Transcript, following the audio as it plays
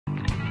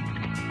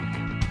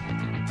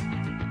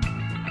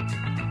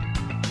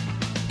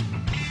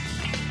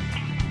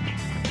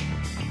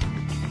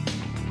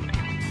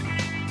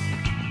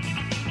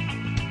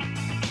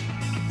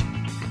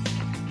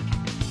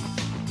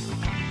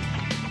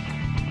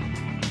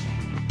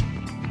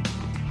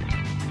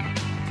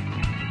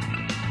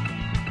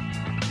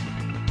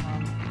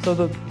So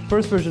the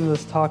first version of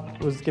this talk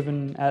was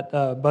given at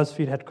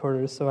BuzzFeed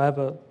headquarters, so I have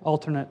an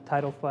alternate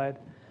title slide.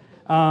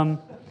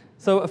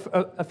 So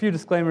a few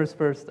disclaimers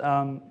first.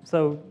 I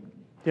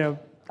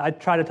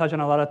try to touch on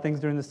a lot of things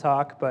during this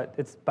talk, but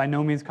it's by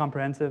no means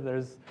comprehensive.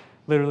 There's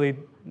literally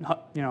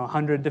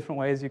 100 different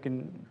ways you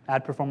can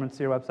add performance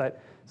to your website.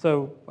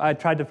 So I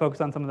tried to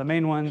focus on some of the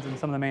main ones and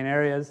some of the main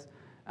areas.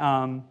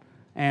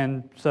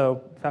 And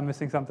so if I'm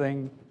missing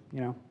something,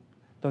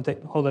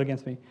 don't hold it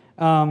against me.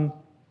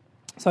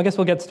 So I guess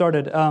we'll get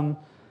started.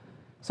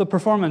 So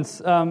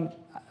performance.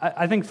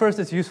 I think first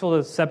it's useful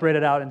to separate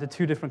it out into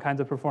two different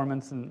kinds of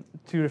performance and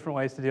two different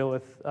ways to deal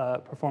with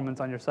performance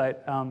on your site.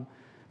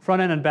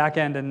 Front end and back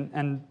end,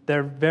 and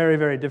they're very,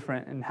 very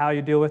different in how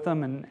you deal with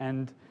them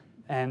and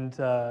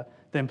the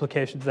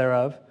implications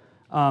thereof.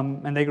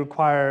 And they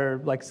require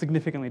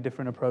significantly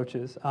different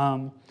approaches.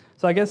 So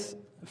I guess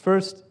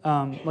first,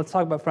 let's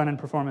talk about front end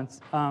performance.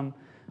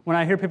 When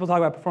I hear people talk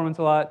about performance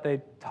a lot,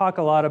 they talk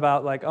a lot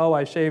about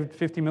I shaved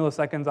 50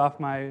 milliseconds off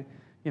my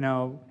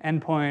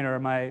endpoint or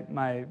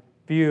my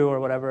view or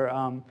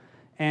whatever.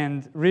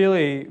 And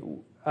really,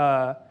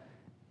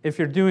 if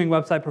you're doing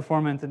website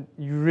performance,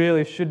 you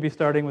really should be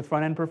starting with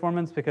front end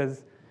performance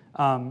because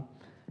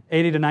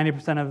 80 to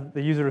 90% of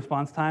the user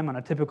response time on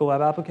a typical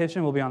web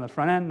application will be on the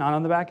front end, not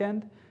on the back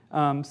end.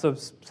 So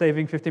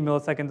saving 50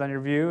 milliseconds on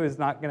your view is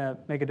not going to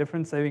make a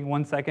difference. Saving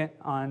 1 second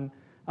on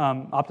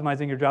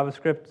optimizing your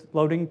JavaScript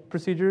loading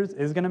procedures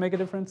is going to make a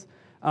difference.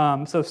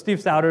 So Steve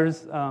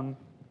Souders,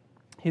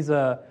 he's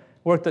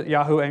worked at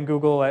Yahoo and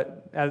Google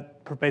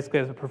basically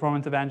as a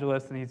performance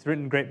evangelist, and he's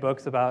written great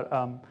books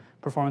about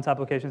performance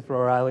applications for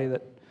O'Reilly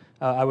that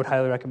I would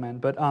highly recommend.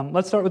 But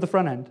let's start with the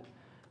front end.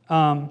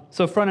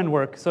 So front end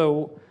work.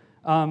 So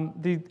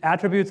the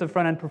attributes of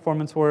front end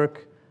performance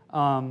work,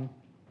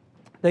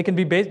 they can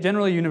be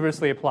generally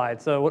universally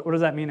applied. So what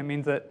does that mean? It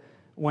means that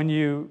when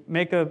you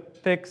make a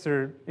fix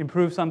or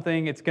improve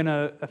something, it's going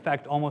to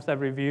affect almost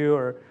every view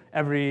or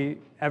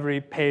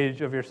every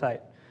page of your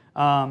site.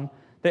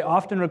 They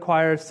often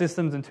require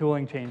systems and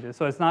tooling changes.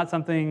 So it's not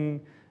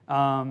something,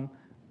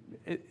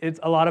 it's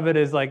a lot of it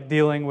is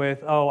dealing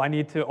with, I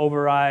need to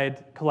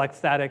override collect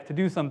static to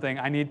do something.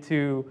 I need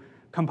to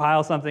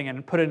compile something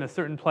and put it in a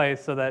certain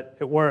place so that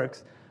it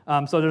works.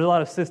 So there's a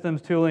lot of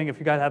systems tooling. If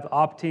you guys have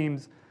op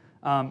teams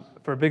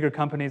for bigger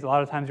companies, a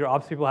lot of times your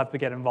ops people have to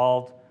get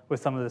involved with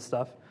some of this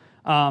stuff.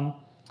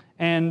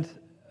 And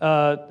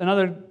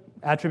another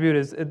attribute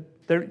is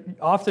they're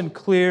often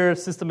clear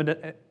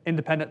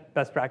system-independent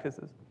best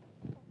practices.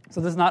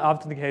 So this is not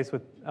often the case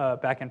with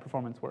back-end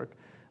performance work.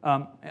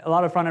 A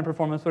lot of front-end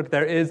performance work,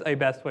 there is a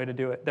best way to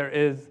do it. There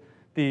is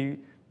the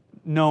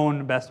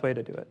known best way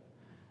to do it.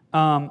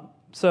 I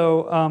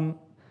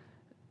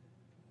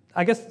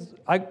guess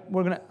I'm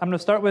going to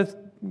start with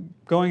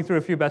going through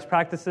a few best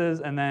practices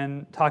and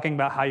then talking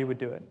about how you would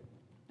do it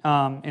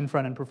in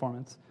front-end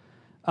performance.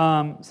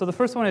 So the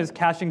first one is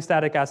caching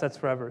static assets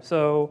forever.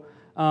 So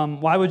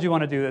why would you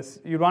want to do this?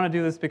 You'd want to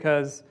do this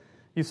because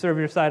you serve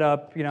your site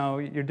up,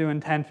 you're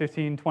doing 10,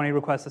 15, 20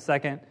 requests a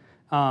second.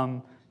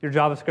 Your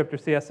JavaScript,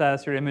 your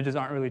CSS, your images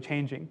aren't really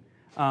changing.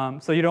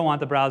 So you don't want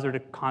the browser to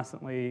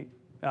constantly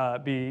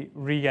be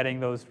re-getting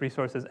those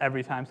resources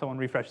every time someone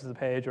refreshes the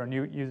page or a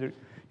new user,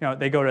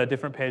 they go to a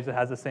different page that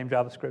has the same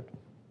JavaScript.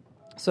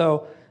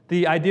 So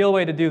the ideal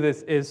way to do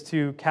this is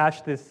to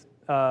cache this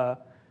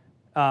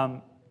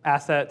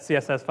asset,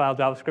 CSS file,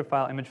 JavaScript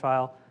file, image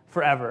file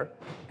forever,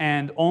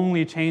 and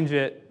only change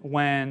it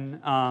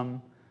when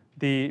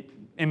the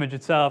image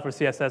itself or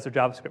CSS or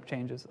JavaScript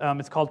changes.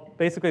 It's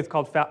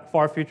called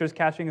far futures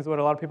caching is what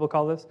a lot of people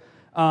call this.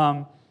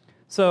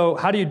 So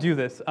how do you do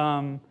this?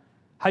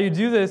 How you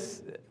do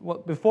this,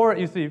 before it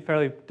used to be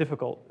fairly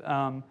difficult.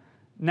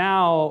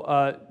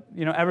 Now,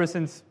 ever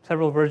since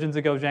several versions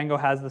ago, Django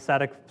has the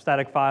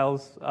static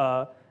files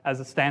as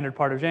a standard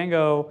part of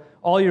Django.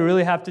 All you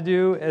really have to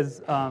do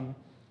is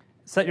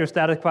set your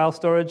static file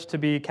storage to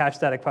be cache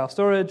static file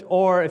storage,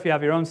 or if you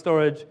have your own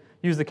storage,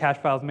 use the cache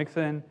files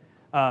mix-in.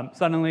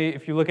 Suddenly,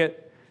 if you look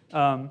at,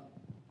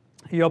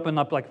 you open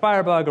up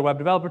Firebug or Web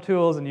Developer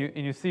Tools, and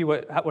you see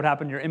what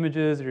happened to your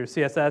images or your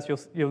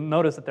CSS, you'll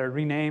notice that they're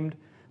renamed.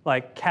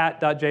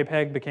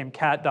 Cat.jpg became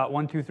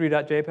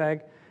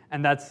cat.123.jpg,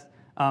 and that's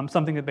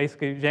something that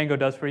basically Django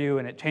does for you,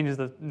 and it changes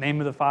the name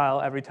of the file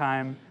every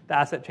time the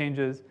asset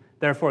changes.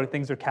 Therefore,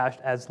 things are cached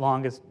as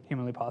long as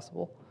humanly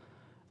possible.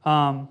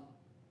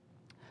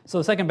 So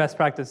the second best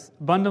practice,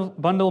 bundle,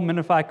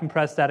 minify,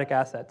 compress static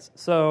assets.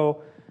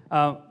 So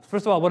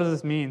first of all, what does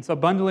this mean? So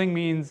bundling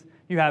means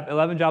you have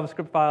 11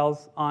 JavaScript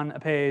files on a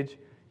page.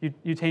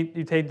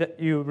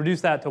 You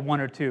reduce that to 1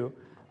 or 2.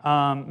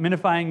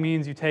 Minifying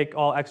means you take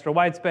all extra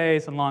white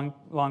space and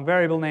long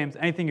variable names,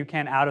 anything you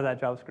can out of that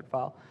JavaScript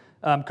file.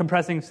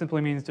 Compressing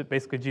simply means to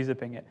basically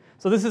gzipping it.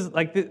 So this is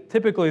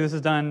typically this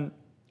is done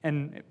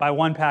by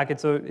one packet.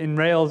 So in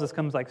Rails, this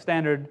comes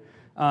standard.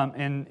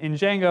 In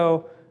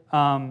Django,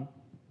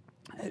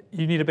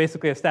 you need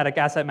basically a static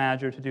asset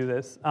manager to do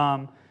this.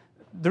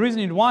 The reason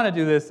you'd want to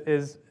do this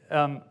is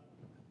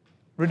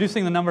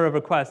reducing the number of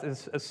requests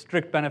is a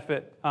strict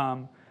benefit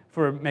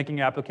for making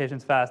your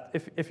applications fast.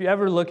 If you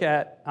ever look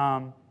at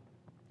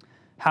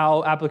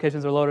how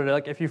applications are loaded,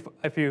 like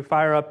if you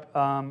fire up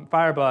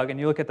Firebug and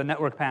you look at the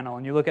network panel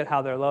and you look at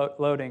how they're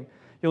loading,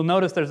 you'll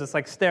notice there's this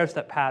like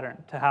stair-step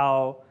pattern to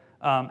how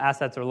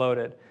assets are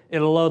loaded.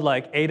 It'll load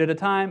like 8 at a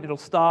time. It'll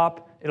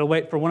stop. It'll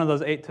wait for one of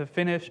those 8 to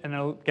finish, and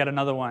it'll get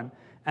another one.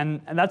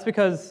 And that's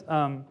because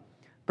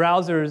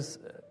browsers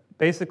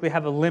basically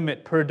have a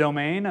limit per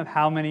domain of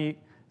how many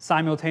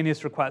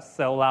simultaneous requests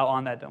they'll allow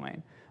on that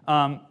domain.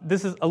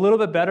 This is a little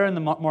bit better in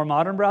the more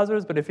modern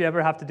browsers, but if you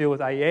ever have to deal with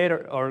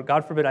IE8 or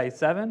God forbid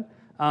IE7,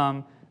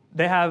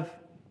 they have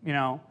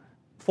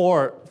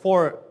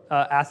four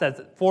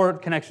assets, 4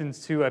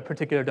 connections to a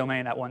particular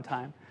domain at one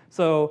time.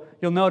 So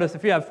you'll notice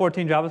if you have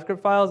 14 JavaScript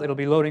files, it'll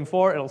be loading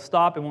 4, it'll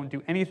stop, it won't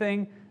do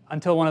anything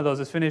until one of those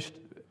is finished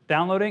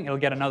downloading, it'll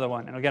get another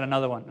one, it'll get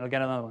another one, it'll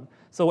get another one.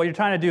 So what you're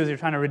trying to do is you're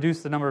trying to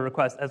reduce the number of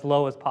requests as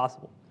low as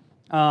possible.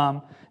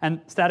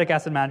 And static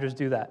asset managers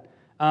do that.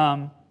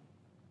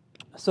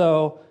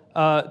 So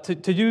to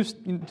do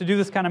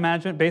this kind of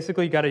management,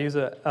 basically you got to use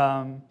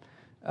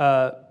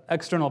a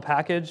external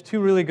package.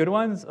 2 really good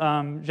ones: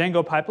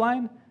 Django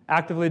Pipeline,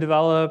 actively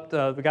developed.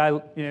 The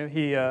guy,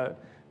 he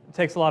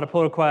takes a lot of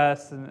pull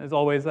requests and is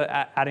always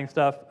adding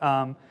stuff.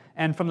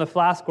 And from the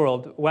Flask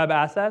world, Web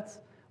Assets,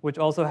 which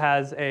also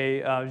has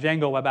a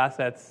Django Web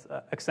Assets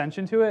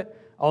extension to it,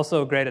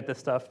 also great at this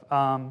stuff.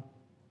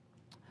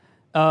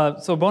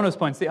 So bonus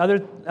points. The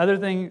other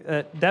thing,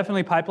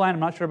 definitely Pipeline. I'm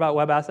not sure about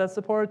Web Assets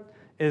support.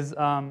 Is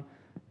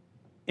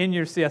in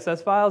your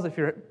CSS files, if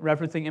you're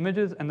referencing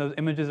images and those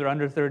images are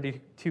under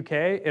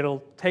 32K,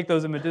 it'll take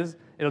those images,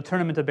 it'll turn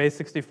them into base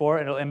 64,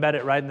 and it'll embed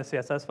it right in the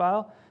CSS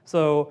file.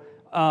 So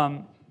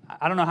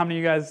I don't know how many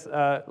of you guys,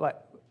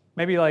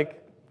 maybe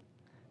like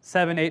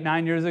 7, 8,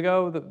 9 years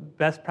ago, the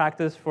best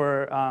practice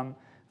for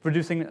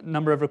reducing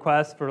number of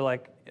requests for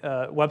like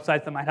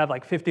websites that might have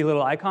like 50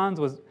 little icons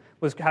was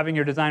having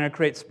your designer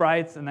create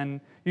sprites and then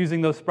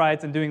using those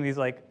sprites and doing these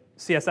like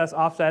CSS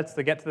offsets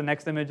to get to the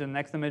next image and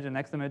next image and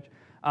next image.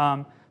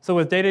 So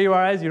with data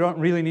URIs, you don't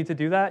really need to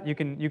do that. You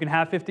can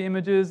have 50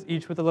 images,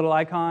 each with a little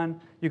icon.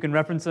 You can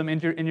reference them in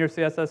your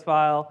CSS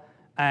file,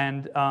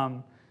 and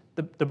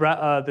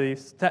the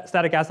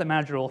static asset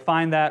manager will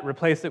find that,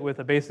 replace it with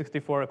a base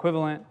 64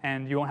 equivalent,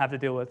 and you won't have to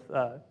deal with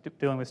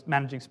dealing with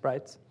managing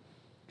sprites.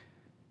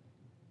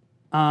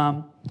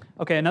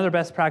 Okay, another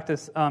best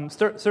practice: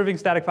 serving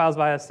static files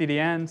via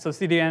CDN. So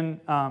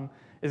CDN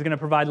is going to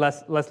provide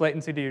less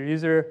latency to your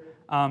user.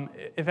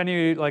 If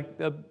any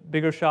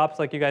bigger shops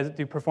like you guys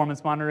do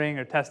performance monitoring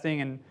or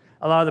testing, and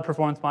a lot of the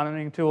performance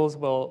monitoring tools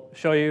will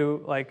show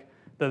you like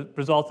the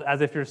results as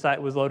if your site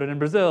was loaded in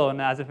Brazil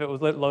and as if it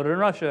was loaded in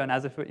Russia and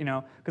as if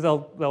because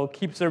they'll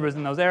keep servers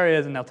in those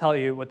areas and they'll tell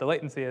you what the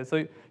latency is.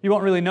 So you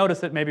won't really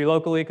notice it maybe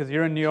locally because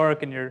you're in New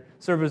York and your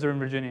servers are in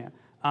Virginia.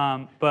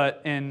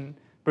 But in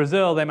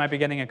Brazil, they might be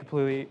getting a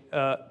completely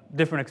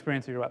different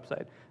experience of your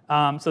website.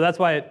 So that's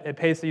why it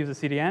pays to use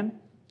a CDN.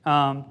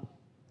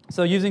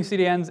 So using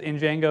CDNs in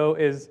Django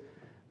is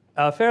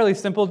fairly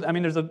simple. I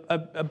mean, there's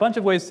a bunch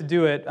of ways to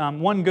do it.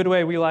 One good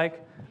way we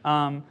like,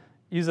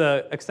 use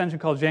an extension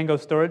called Django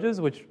Storages,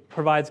 which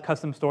provides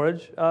custom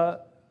storage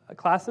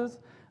classes.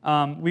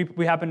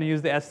 We happen to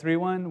use the S3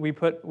 one.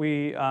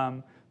 We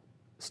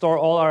store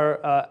all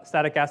our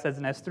static assets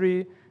in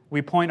S3.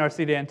 We point our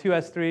CDN to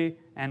S3,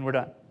 and we're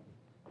done.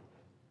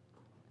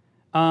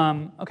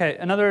 Okay,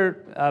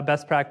 another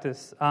best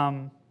practice.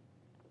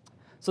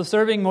 So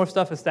serving more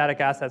stuff as static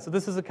assets. So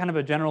this is a kind of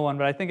a general one,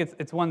 but I think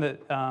it's one that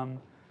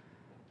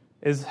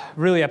is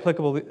really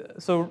applicable.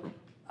 So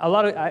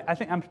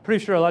I'm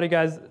pretty sure a lot of you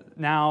guys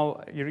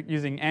now, you're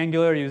using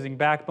Angular, you're using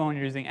Backbone,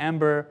 you're using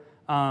Ember.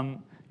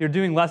 You're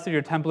doing less of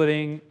your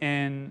templating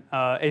in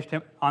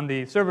HTML on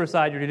the server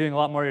side. You're doing a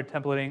lot more of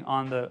your templating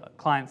on the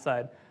client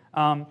side.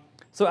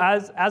 So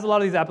as a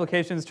lot of these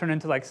applications turn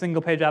into like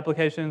single page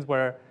applications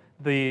where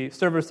the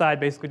server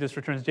side basically just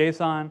returns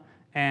JSON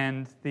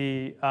and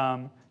the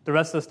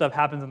rest of the stuff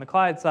happens on the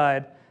client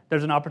side,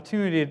 there's an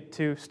opportunity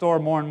to store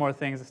more and more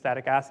things as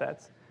static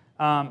assets.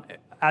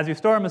 As you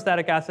store them as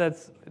static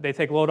assets, they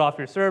take load off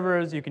your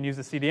servers. You can use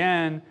the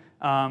CDN.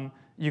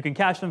 You can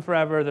cache them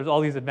forever. There's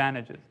all these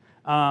advantages.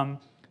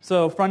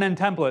 So front-end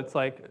templates,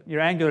 like your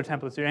Angular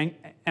templates, your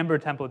Ember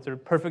templates, are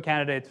perfect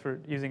candidates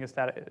for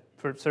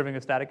serving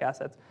as static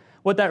assets.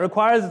 What that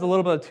requires is a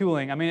little bit of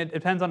tooling. I mean, it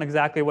depends on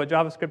exactly what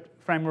JavaScript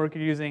framework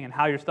you're using and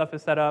how your stuff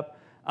is set up.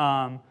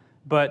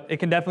 But it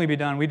can definitely be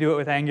done. We do it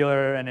with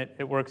Angular, and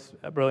it works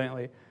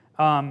brilliantly.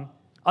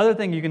 Other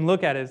thing you can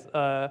look at is,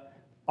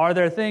 are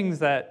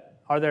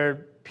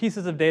there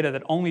pieces of data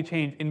that only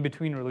change in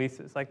between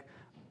releases? Like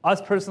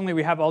us personally,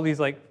 we have all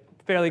these like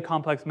fairly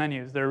complex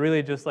menus. They're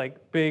really just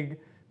like big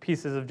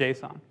pieces of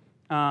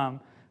JSON.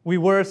 We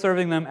were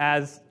serving them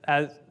as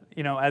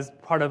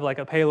part of like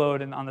a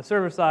payload on the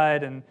server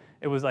side, and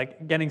it was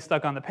like getting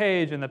stuck on the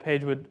page, and the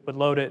page would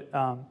load it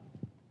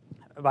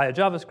via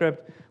JavaScript.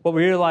 What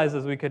we realized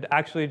is we could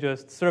actually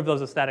just serve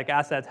those as static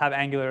assets, have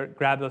Angular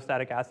grab those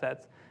static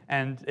assets,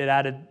 and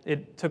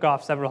it took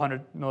off several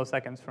hundred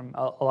milliseconds from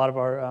a lot of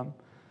our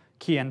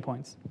key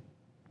endpoints.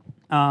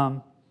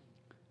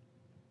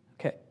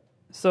 Okay,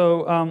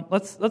 so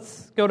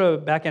let's go to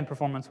back-end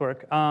performance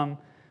work. Well,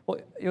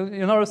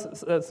 you'll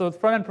notice, so with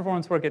front-end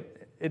performance work,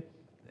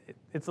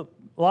 it's a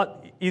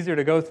lot easier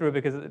to go through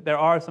because there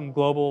are some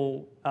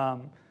global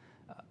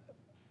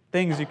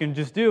things you can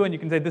just do, and you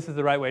can say this is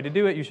the right way to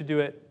do it. You should do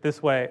it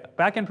this way.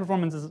 Back-end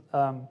performance is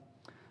a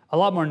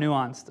lot more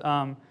nuanced.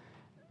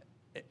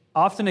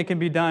 Often it can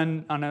be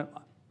done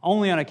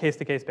only on a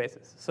case-to-case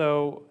basis.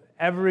 So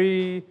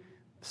every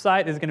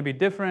site is going to be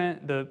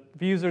different. The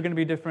views are going to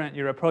be different.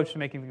 Your approach to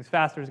making things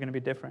faster is going to be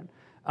different.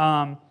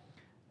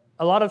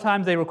 A lot of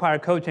times they require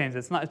code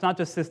changes. It's not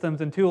just systems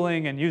and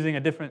tooling and using a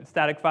different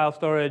static file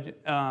storage.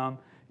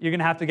 You're going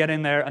to have to get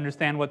in there,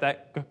 understand what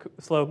that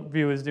slow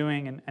view is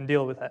doing, and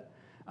deal with it.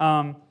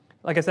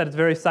 Like I said, it's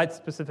very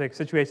site-specific,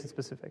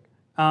 situation-specific.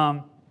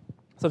 So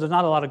there's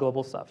not a lot of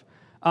global stuff.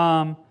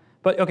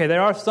 But OK,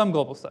 there are some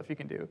global stuff you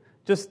can do.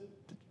 Just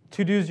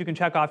to-dos you can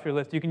check off your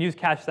list. You can use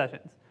cache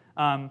sessions.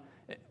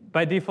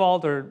 By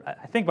default, or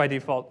I think by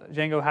default,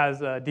 Django has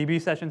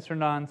DB sessions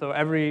turned on. So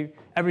every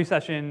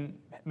session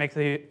makes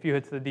a few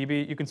hits to the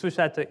DB. You can switch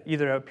that to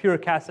either a pure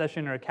cache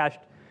session or a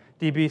cached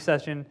DB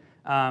session,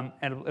 and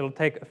it'll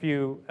take a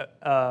few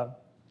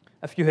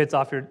hits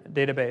off your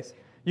database.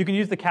 You can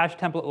use the cache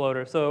template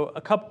loader. So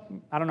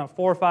I don't know,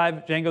 4 or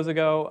 5 Djangos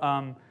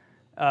ago,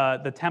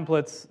 the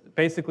templates,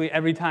 basically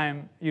every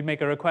time you'd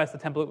make a request, the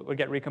template would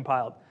get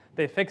recompiled.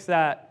 They fixed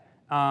that,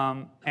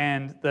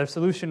 and their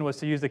solution was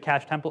to use the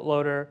cache template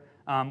loader,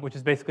 which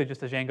is basically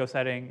just a Django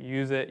setting. You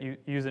use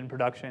it in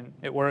production.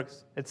 It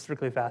works. It's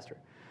strictly faster.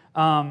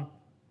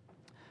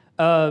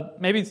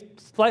 Maybe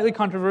slightly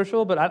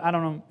controversial, but I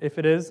don't know if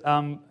it is.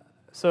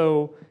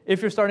 So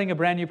if you're starting a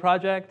brand new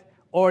project,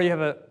 or you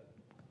have an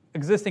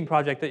existing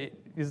project that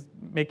is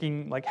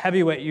making like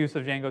heavyweight use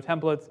of Django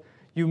templates,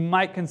 you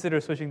might consider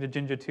switching to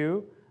Jinja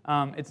 2.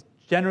 It's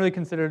generally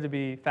considered to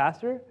be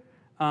faster,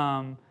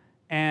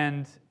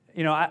 and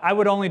I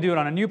would only do it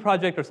on a new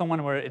project or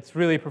someone where it's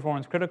really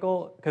performance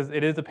critical, because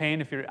it is a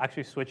pain if you're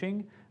actually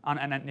switching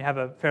and you have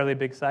a fairly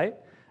big site.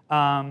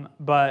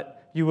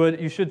 But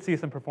you should see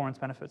some performance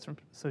benefits from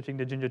switching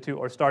to Jinja 2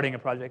 or starting a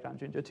project on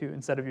Jinja 2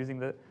 instead of using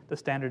the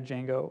standard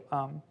Django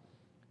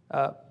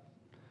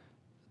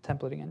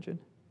templating engine.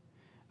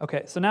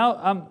 Okay, so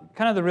now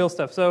kind of the real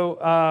stuff. So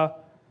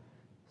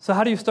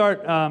how do you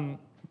start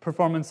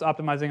performance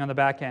optimizing on the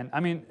back end? I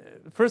mean,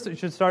 first you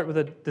should start with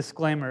a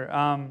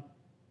disclaimer.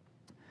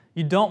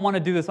 You don't want to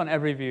do this on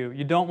every view.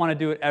 You don't want to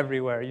do it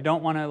everywhere. You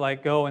don't want to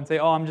go and say,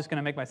 oh, I'm just going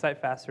to make my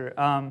site faster.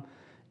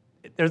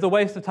 There's a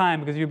waste of time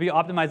because you'll be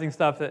optimizing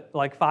stuff that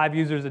 5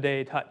 users a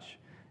day touch.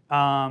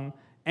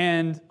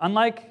 And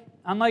unlike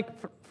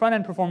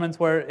front-end performance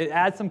where it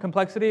adds some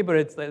complexity,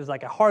 but there's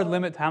like a hard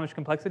limit to how much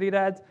complexity it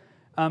adds,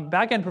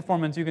 back-end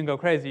performance, you can go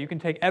crazy. You can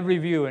take every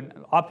view and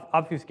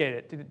obfuscate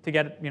it to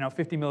get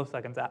 50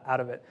 milliseconds out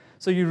of it.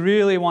 So you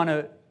really want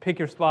to pick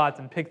your spots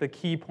and pick the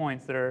key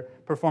points that are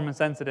performance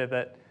sensitive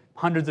that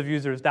hundreds of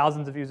users,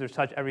 thousands of users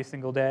touch every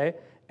single day,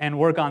 and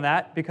work on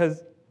that,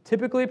 because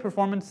typically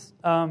performance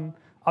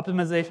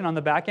optimization on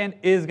the back end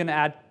is going to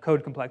add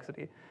code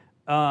complexity.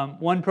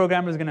 One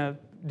programmer is going to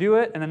do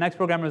it, and the next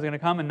programmer is going to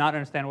come and not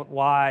understand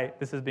why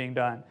this is being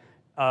done.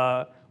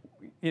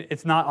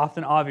 It's not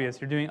often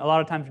obvious. A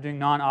lot of times you're doing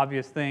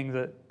non-obvious things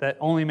that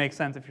only make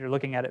sense if you're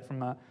looking at it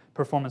from a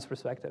performance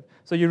perspective.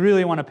 So you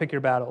really want to pick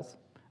your battles.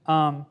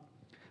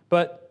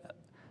 But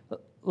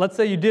let's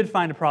say you did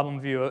find a problem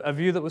view, a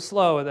view that was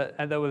slow,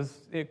 that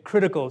was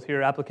critical to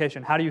your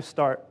application. How do you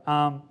start?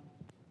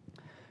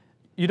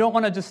 You don't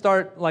want to just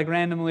start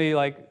randomly,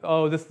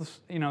 oh,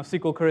 this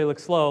SQL query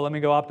looks slow. Let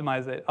me go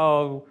optimize it.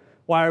 Oh,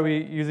 why are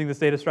we using this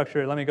data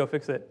structure? Let me go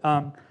fix it.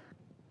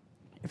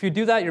 If you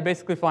do that, you're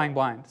basically flying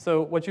blind.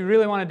 So what you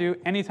really want to do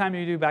anytime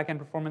you do back-end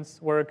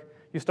performance work,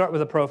 you start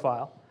with a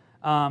profile.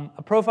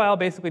 A profile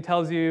basically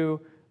tells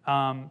you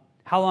how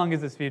long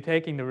is this view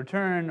taking to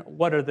return,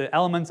 what are the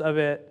elements of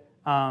it,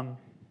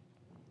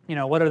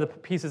 what are the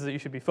pieces that you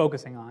should be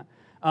focusing on.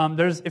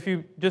 If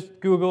you just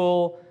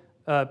Google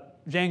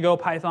Django,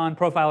 Python,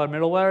 profiler,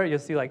 middleware, you'll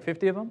see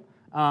 50 of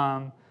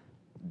them.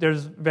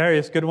 There's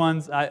various good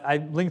ones. I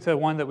linked to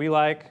one that we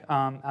like.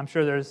 I'm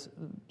sure there's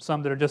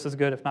some that are just as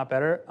good, if not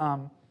better.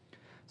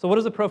 So what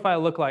does a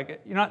profile look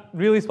like? You're not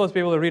really supposed to be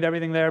able to read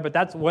everything there, but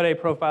that's what a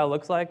profile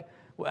looks like.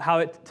 How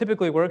it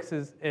typically works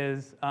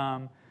is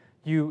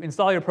you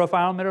install your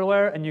profile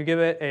middleware and you give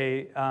it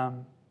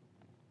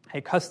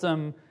a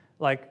custom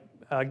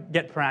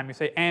get param. You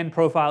say and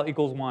profile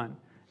equals 1.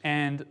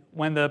 And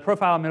when the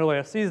profile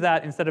middleware sees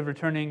that, instead of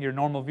returning your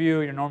normal view,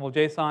 your normal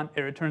JSON,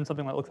 it returns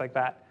something that looks like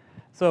that.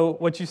 So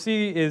what you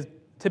see is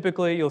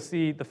typically you'll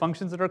see the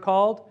functions that are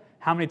called,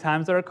 how many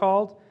times they are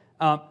called,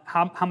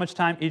 how much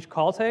time each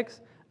call takes,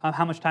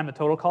 how much time the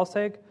total calls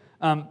take.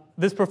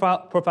 This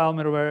profile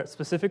middleware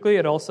specifically,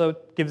 it also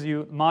gives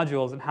you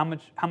modules and how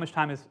much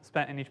time is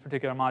spent in each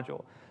particular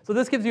module. So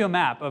this gives you a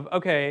map of,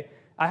 okay,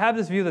 I have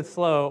this view that's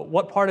slow.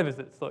 What part of it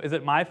is slow? Is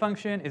it my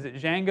function? Is it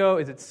Django?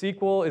 Is it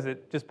SQL? Is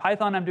it just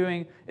Python I'm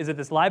doing? Is it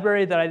this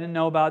library that I didn't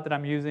know about that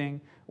I'm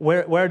using?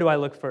 where do I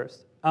look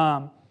first?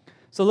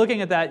 So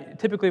looking at that,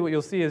 typically what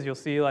you'll see is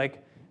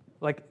like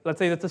let's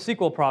say that's a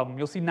SQL problem.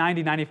 You'll see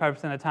 90-95%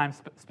 of the time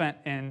spent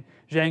in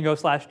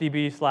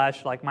Django/DB/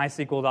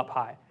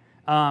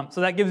 MySQL.py.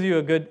 So that gives you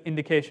a good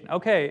indication.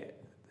 Okay,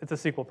 it's a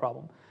SQL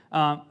problem.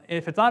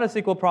 If it's not a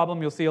SQL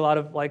problem, you'll see a lot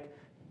of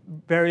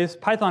various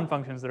Python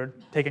functions that are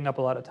taking up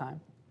a lot of time.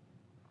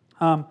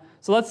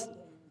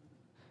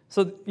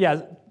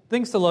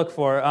 Things to look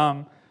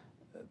for.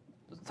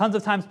 Tons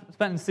of time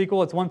spent in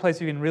SQL. It's one place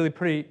you can really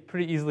pretty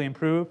easily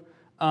improve.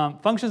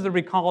 Functions that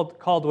are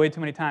called way too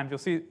many times. You'll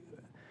see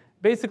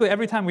basically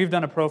every time we've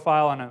done a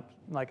profile on a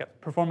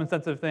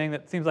performance-sensitive thing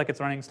that seems like it's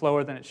running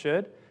slower than it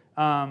should,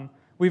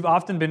 we've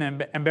often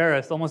been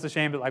embarrassed, almost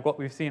ashamed at what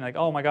we've seen.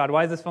 Oh my God,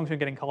 why is this function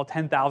getting called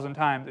 10,000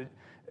 times?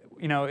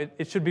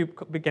 It should be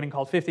getting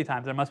called 50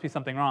 times. There must be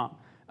something wrong.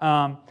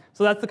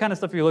 So that's the kind of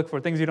stuff you look for,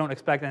 things you don't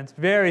expect, and it's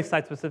very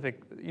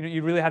site-specific.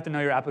 You really have to know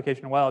your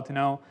application well to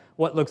know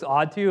what looks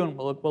odd to you and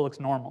what looks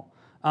normal.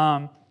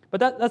 But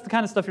that's the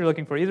kind of stuff you're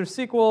looking for, either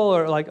SQL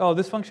or oh,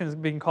 this function is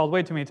being called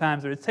way too many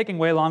times, or it's taking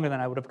way longer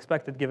than I would have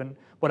expected given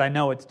what I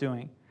know it's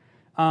doing.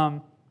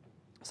 So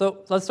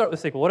let's start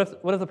with SQL.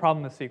 What is the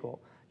problem with SQL?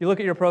 You look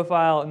at your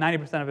profile,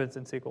 90% of it's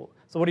in SQL.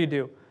 So what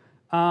do?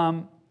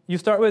 You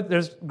start with,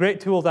 there's great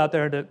tools out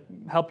there to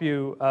help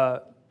you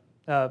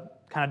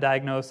kind of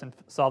diagnose and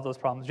solve those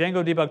problems.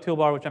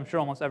 Django-debug-toolbar, which I'm sure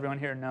almost everyone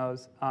here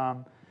knows,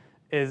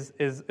 is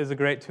a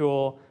great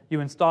tool. You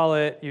install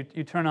it,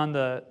 you turn on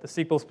the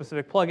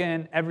SQL-specific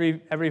plugin.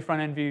 Every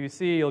front-end view you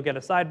see, you'll get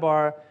a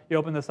sidebar. You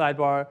open the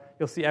sidebar,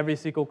 you'll see every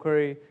SQL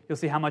query. You'll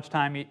see how much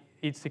time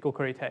each SQL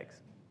query takes.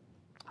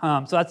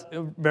 So that's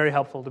very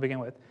helpful to begin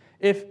with.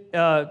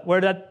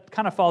 Where that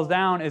kind of falls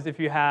down is if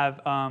you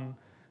have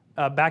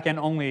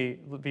backend-only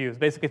views,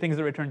 basically things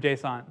that return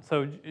JSON.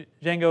 So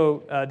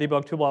Django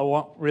debug-toolbar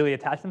won't really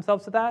attach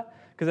themselves to that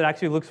because it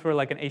actually looks for an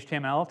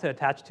HTML to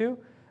attach to.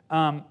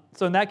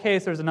 So in that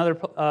case, there's another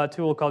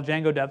tool called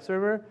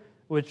django-debug-toolbar,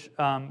 which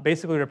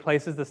basically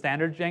replaces the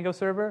standard Django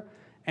server.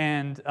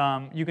 And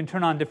you can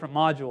turn on different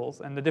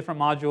modules. And the different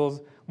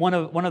modules, one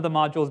of the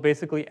modules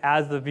basically,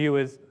 as the view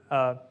is,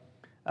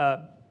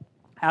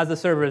 as the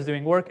server is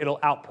doing work, it'll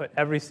output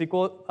every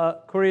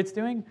SQL query it's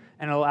doing,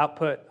 and it'll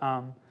output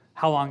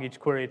how long each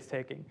query it's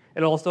taking.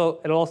 It'll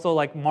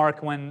also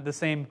mark when the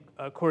same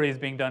query is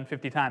being done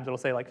 50 times. It'll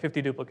say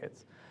 50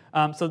 duplicates.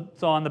 So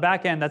on the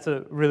back end, that's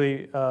a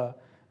really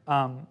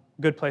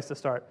good place to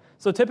start.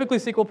 So typically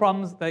SQL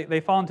problems,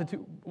 they fall into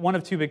one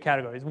of two big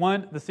categories.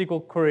 One, the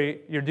SQL query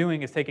you're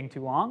doing is taking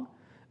too long.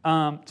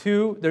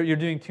 Two, you're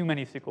doing too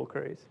many SQL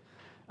queries.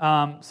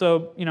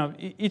 So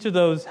each of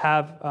those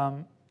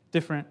have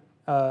different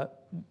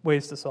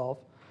ways to solve.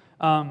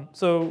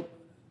 So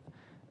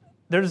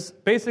there's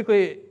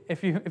basically,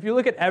 if you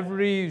look at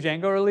every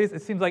Django release,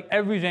 it seems like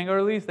every Django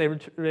release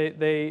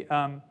they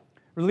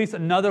release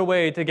another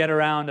way to get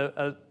around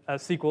a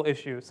SQL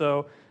issue.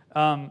 So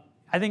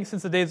I think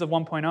since the days of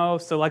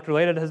 1.0, select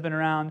related has been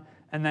around,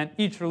 and then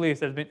each release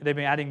they've been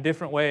adding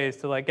different ways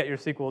to get your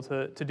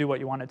SQL to do what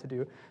you want it to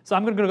do. So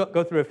I'm going to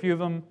go through a few of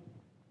them.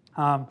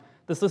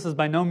 This list is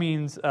by no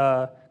means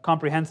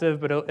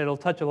comprehensive, but it'll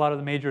touch a lot of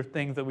the major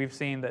things that we've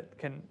seen that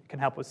can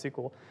help with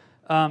SQL.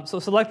 So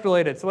select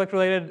related. Select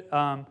related,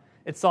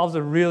 it solves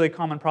a really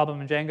common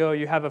problem in Django.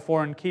 You have a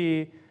foreign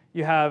key,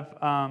 you have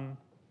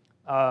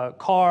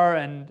car,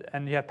 and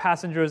you have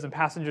passengers, and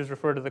passengers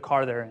refer to the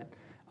car they're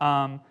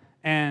in.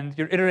 And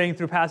you're iterating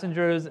through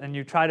passengers, and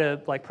you try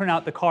to print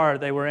out the car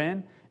they were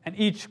in, and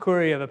each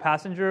query of a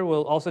passenger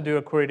will also do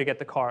a query to get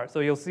the car.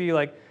 So you'll see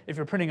if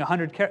you're printing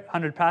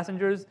 100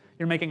 passengers,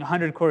 you're making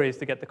 100 queries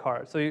to get the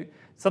car. So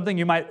something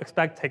you might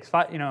expect takes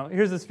 5,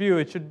 here's this view,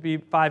 it should be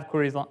 5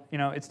 queries long,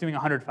 it's doing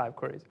 105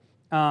 queries.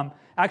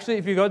 Actually,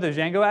 if you go to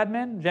Django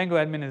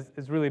admin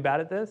is really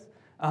bad at this.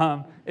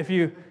 If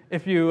you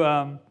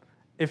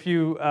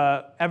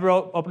ever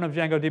open up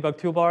Django debug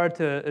toolbar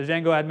to a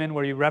Django admin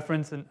where you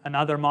reference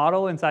another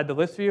model inside the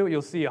list view,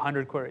 you'll see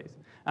 100 queries.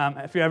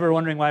 If you're ever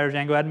wondering why your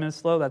Django admin is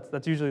slow,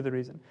 that's usually the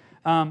reason.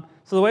 So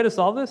the way to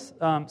solve this,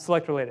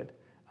 select related.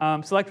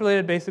 Select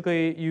related,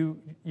 basically,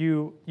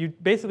 you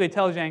basically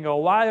tell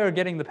Django, while you're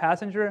getting the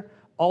passenger,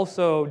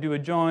 also do a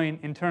join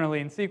internally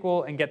in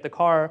SQL and get the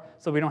car,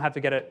 so we don't have to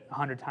get it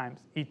 100 times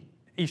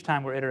each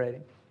time we're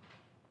iterating.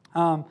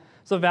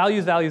 So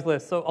values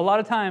list. So a lot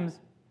of times,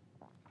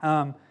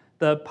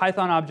 the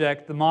Python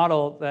object, the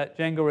model that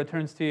Django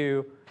returns to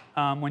you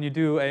when you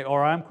do a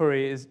ORM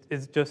query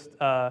is just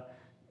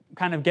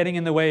kind of getting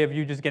in the way of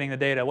you just getting the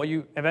data. What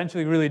you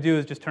eventually really do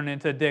is just turn it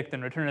into a dict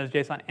and return it as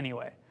JSON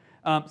anyway.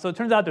 So it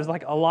turns out there's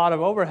a lot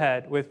of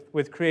overhead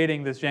with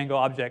creating this Django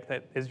object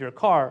that is your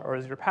car or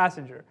is your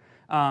passenger.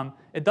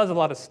 It does a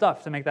lot of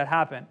stuff to make that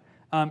happen.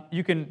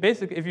 You can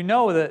basically, if you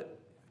know that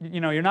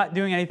you're not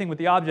doing anything with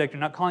the object, you're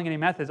not calling any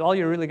methods, all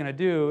you're really going to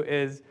do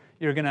is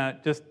you're going to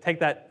just take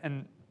that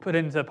and put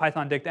it into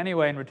Python dict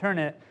anyway and return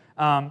it.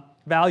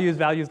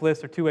 Values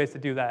lists are two ways to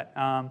do that.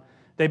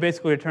 They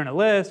basically return a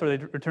list, or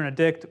they return a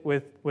dict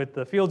with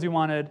the fields you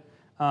wanted,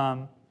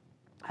 and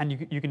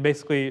you can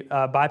basically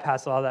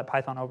bypass a lot of that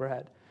Python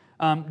overhead.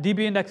 DB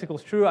index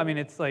equals true. I mean,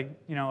 it's like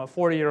a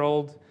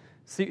 40-year-old.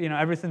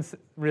 Ever since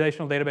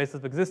relational databases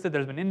have existed,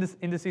 there's been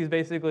indices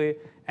basically,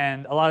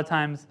 and a lot of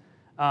times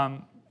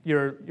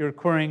you're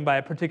querying by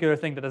a particular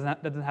thing that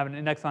doesn't have an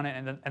index on it,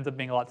 and then ends up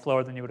being a lot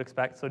slower than you would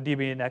expect. So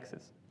DB index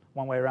is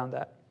one way around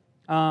that.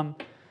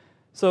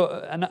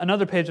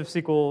 Another page of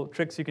SQL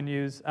tricks you can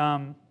use.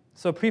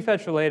 So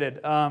prefetch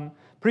related.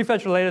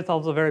 Prefetch related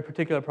solves a very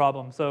particular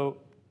problem. So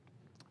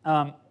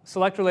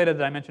select related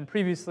that I mentioned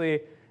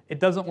previously, it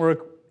doesn't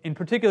work. In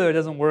particular, it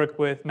doesn't work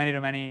with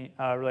many-to-many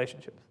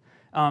relationships.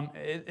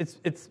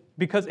 It's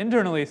because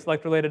internally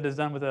select related is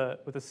done with a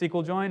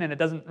SQL join, and it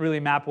doesn't really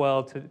map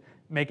well to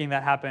making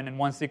that happen in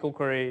one SQL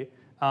query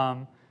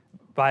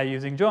by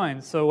using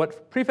joins. So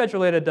what prefetch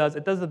related does,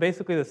 it does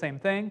basically the same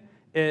thing.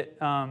 It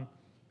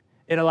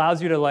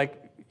allows you to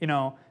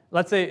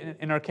let's say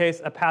in our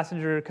case a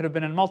passenger could have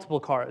been in multiple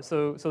cars.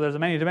 So there's a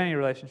many-to-many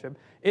relationship.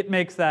 It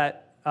makes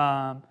that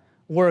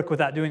work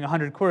without doing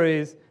 100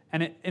 queries,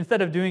 and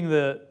instead of doing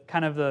the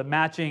kind of the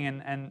matching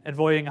and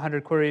avoiding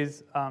 100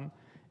 queries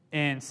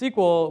in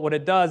SQL, what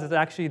it does is it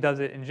actually does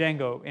it in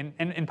Django,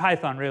 in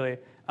Python really.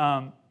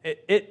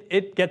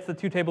 It gets the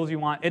two tables you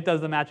want, it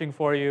does the matching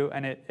for you,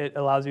 and it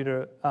allows you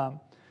to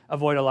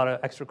avoid a lot of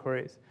extra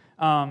queries.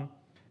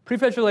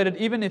 Prefetch related,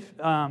 even if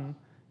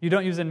you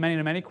don't use it in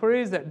many-to-many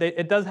queries,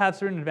 it does have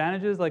certain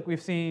advantages. Like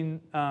we've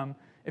seen,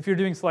 if you're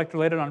doing select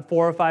related on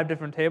 4 or 5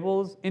 different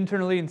tables,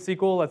 internally in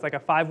SQL, that's like a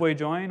 5-way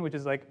join, which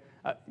is like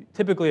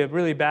typically a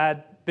really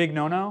big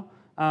no-no.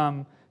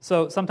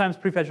 So sometimes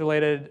prefetch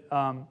related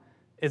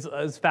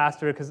is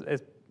faster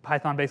because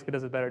Python basically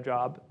does a better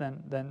job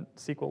than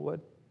SQL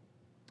would.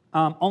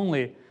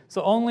 Only.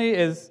 So only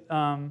is,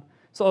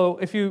 so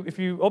if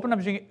you open up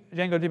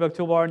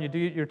Django-debug-toolbar and you do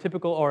your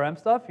typical ORM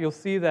stuff, you'll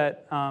see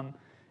that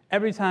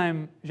every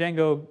time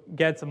Django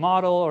gets a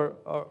model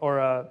or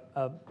a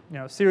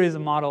series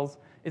of models,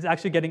 it's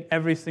actually getting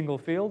every single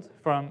field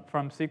from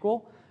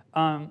SQL.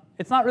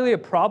 It's not really a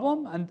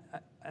problem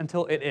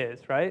until it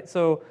is, right?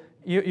 So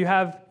you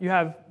have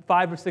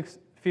 5 or 6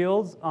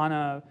 fields on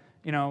a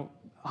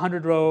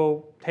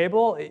 100-row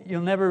table.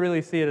 You'll never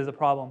really see it as a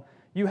problem.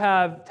 You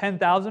have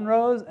 10,000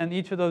 rows, and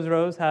each of those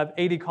rows have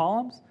 80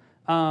 columns,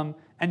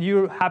 and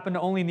you happen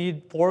to only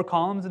need 4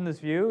 columns in this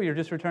view. You're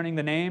just returning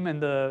the name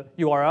and the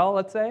URL,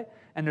 let's say,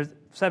 and there's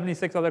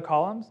 76 other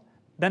columns.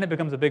 Then it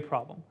becomes a big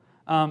problem.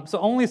 So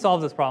only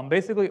solves this problem.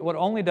 Basically, what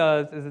only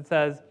does is it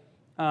says,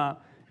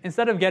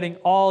 instead of getting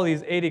all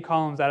these 80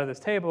 columns out of this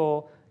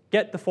table,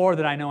 get the 4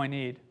 that I know I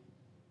need.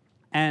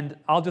 And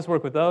I'll just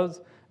work with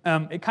those.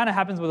 It kind of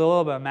happens with a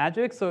little bit of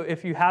magic. So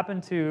if you happen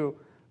to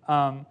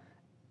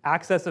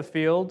access a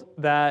field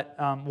that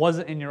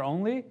wasn't in your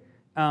only,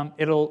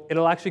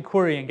 it'll actually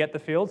query and get the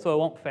field, so it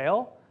won't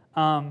fail.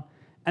 And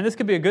this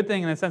could be a good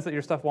thing in the sense that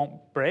your stuff won't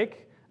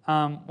break.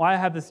 Why I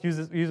have this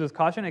use with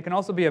caution, it can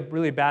also be a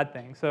really bad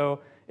thing.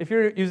 So if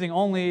you're using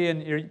only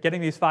and you're getting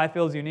these 5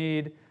 fields you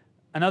need,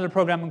 another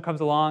program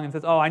comes along and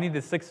says, oh, I need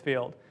this 6th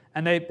field.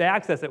 And they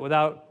access it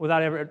without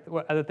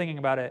ever thinking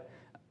about it.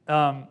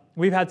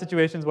 We've had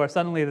situations where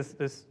suddenly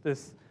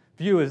this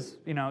view is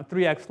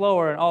 3x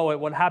slower, and oh,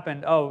 what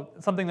happened? Oh,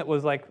 something that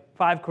was like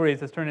 5 queries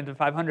has turned into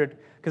 500,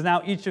 because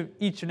now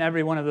each and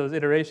every one of those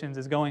iterations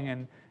is going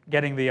and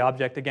getting the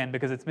object again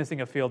because it's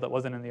missing a field that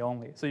wasn't in the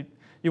only. So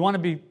you want to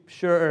be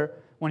sure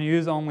when you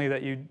use only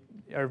that you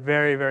are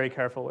very, very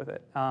careful with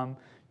it.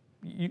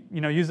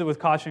 Use it with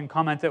caution,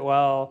 comment it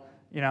well.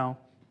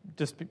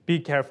 Just be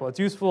careful. It's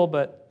useful,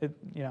 but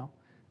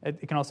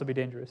it can also be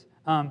dangerous.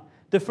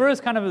 Defer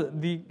is kind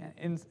of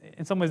in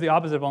some ways the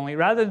opposite of only.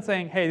 Rather than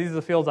saying, hey, these are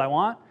the fields I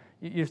want,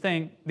 you're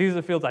saying these are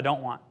the fields I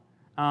don't want.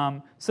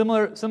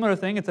 Similar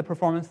thing. It's a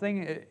performance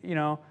thing.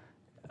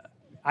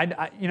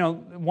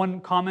 One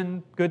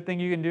common good thing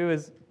you can do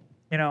is,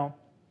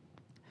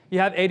 you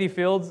have 80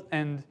 fields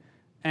and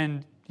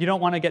you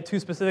don't want to get too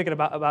specific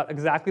about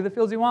exactly the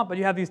fields you want, but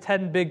you have these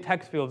 10 big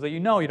text fields that you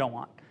don't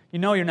want.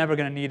 You're never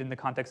going to need in the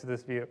context of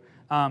this view.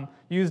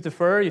 Use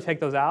defer, you take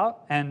those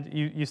out, and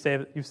you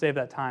save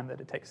that time that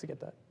it takes to get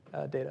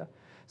that data.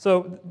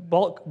 So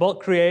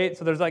bulk create.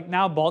 So there's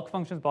now bulk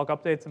functions, bulk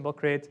updates, and bulk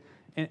creates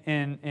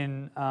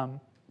in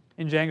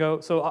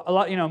Django. So a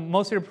lot,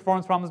 most of your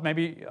performance problems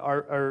maybe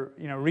are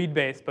read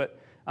based, but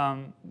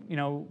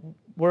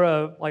we're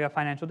a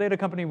financial data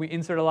company. We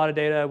insert a lot of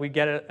data. We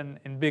get it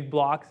in big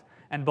blocks,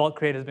 and bulk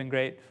create has been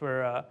great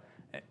for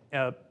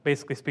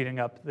basically speeding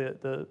up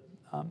the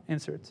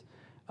inserts.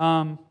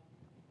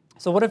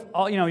 So what if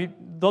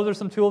those are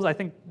some tools? I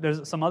think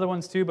there's some other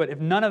ones too. But if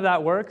none of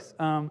that works,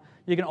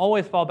 you can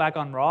always fall back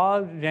on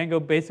raw.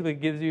 Django basically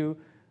gives you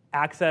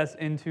access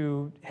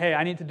into, hey,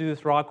 I need to do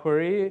this raw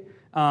query,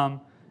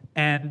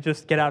 and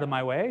just get out of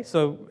my way.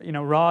 So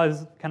raw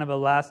is kind of a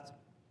last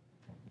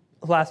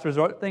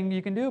resort thing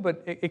you can do,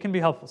 but it can be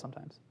helpful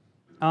sometimes.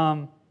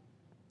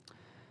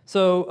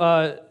 So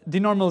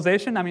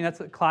denormalization. I mean, that's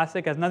a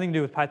classic. Has nothing to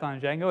do with Python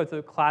and Django. It's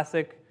a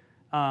classic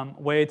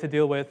way to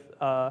deal with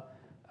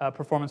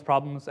performance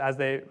problems as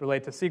they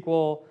relate to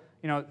SQL.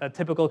 a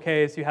typical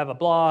case, you have a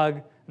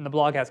blog, and the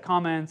blog has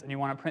comments, and you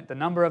want to print the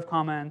number of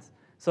comments.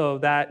 So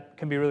that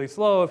can be really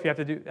slow if you have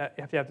to do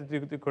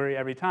the query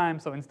every time.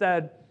 So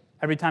instead,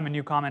 every time a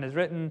new comment is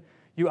written,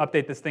 you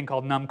update this thing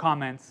called num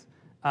comments,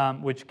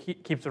 which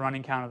keeps a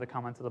running count of the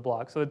comments of the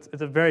blog. So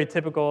it's a very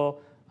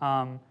typical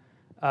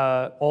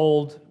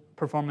old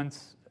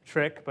performance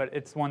trick, but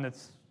it's one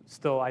that's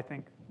still, I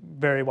think,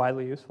 very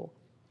widely useful.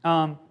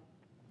 And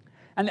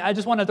I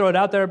just want to throw it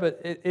out there,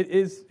 but it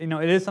is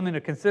something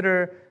to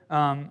consider.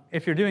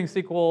 If you're doing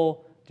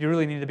SQL, do you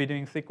really need to be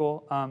doing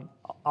SQL?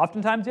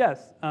 Oftentimes,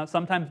 yes.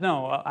 Sometimes,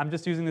 no. I'm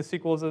just using the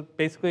SQL as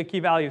basically a key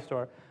value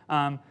store.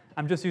 I'm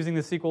just using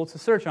the SQL to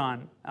search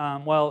on.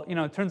 Well,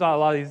 it turns out a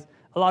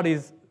lot of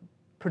these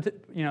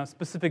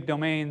specific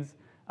domains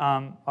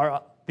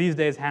are these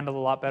days handled a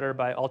lot better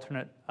by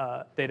alternate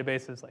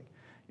databases like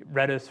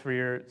Redis for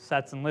your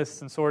sets and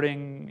lists and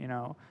sorting.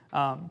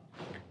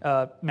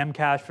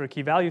 Memcache for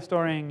key value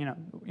storing.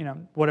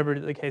 Whatever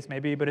the case may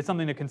be. But it's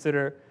something to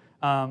consider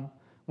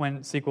when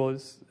SQL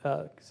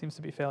seems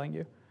to be failing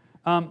you.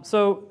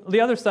 So the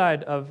other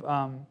side of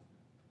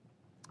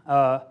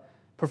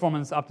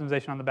performance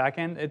optimization on the back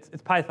end, it's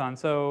Python.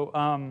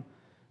 So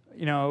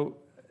you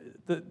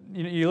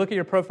look at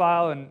your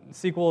profile, and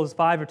SQL is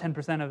 5 or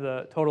 10% of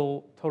the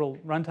total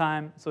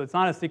runtime. So it's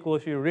not a SQL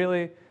issue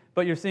really,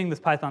 but you're seeing this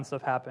Python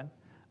stuff happen.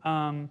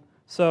 What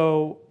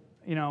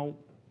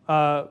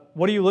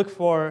do you look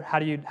for? How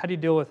do you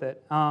deal with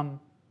it?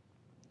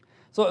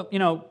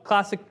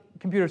 Classic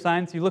computer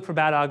science, you look for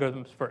bad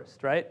algorithms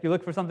first, right? You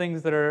look for some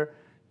things that are,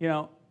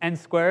 n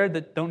squared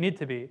that don't need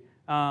to be.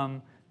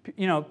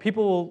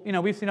 People will,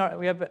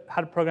 we have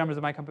had programmers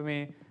at my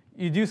company.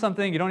 You do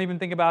something, you don't even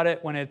think about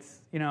it when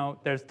it's,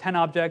 there's 10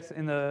 objects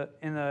in the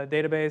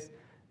database.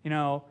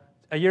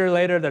 A year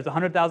later, there's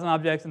 100,000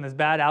 objects, and this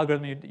bad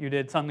algorithm you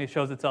did suddenly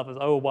shows itself as,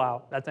 oh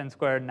wow, that's n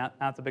squared, and now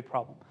it's a big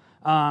problem.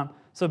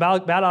 So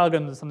bad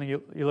algorithms is something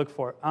you look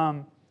for.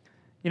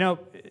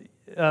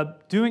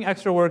 Doing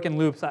extra work in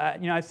loops,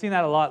 I've seen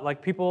that a lot.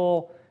 Like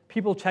people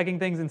checking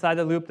things inside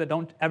the loop that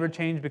don't ever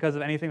change because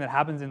of anything that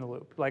happens in the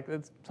loop. Like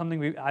it's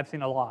something I've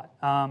seen a lot.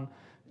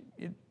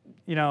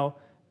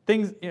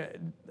 Things.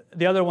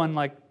 The other one,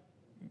 like,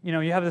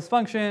 you have this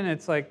function.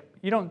 It's like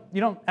you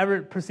don't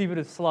ever perceive it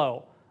as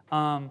slow.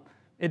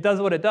 It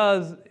does what it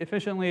does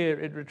efficiently.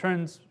 It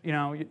returns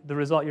the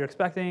result you're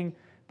expecting.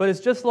 But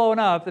it's just slow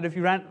enough that if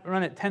you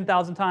run it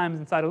 10,000 times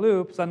inside a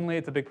loop, suddenly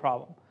it's a big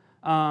problem.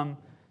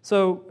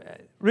 So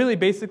really,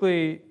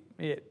 basically,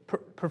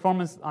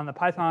 performance on the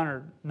Python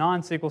or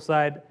non-SQL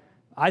side,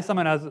 I sum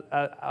it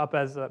up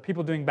as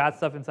people doing bad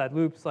stuff inside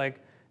loops. Like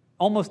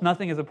almost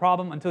nothing is a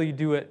problem until you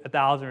do it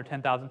 1,000 or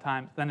 10,000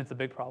 times. Then it's a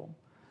big problem.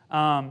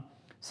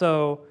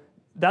 So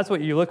that's what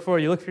you look for.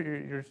 You look for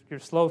your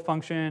slow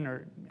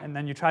function, and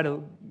then you try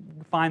to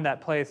find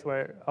that place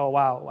where, oh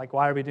wow, like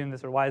why are we doing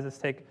this, or why does this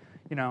take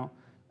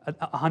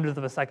a hundredth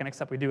of a second,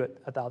 except we do it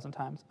 1,000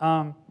 times.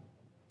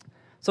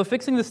 So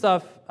fixing this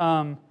stuff.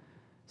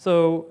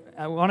 So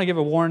I want to give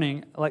a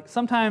warning. Like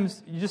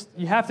sometimes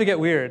you have to get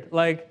weird.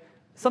 Like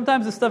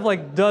sometimes this stuff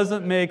like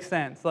doesn't make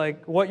sense.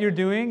 Like what you're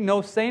doing,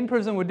 no sane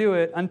person would do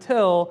it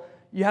until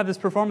you have this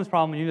performance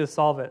problem and you need to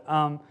solve it.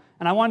 And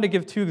I wanted to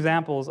give 2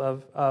 examples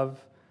of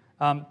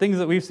things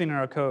that we've seen in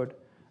our code.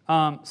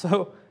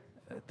 So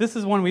this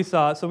is one we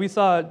saw. So we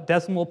saw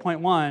decimal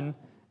point 1.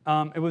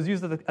 It was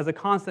used as a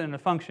constant in a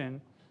function.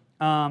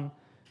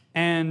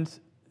 And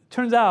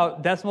turns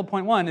out decimal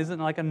point 1 isn't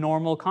like a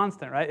normal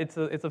constant, right? It's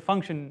a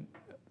function.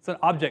 It's an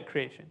object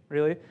creation,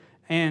 really.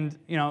 And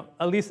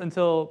at least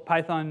until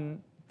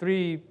Python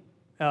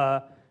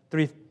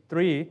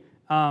 3.3,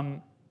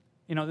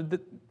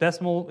 the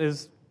decimal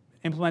is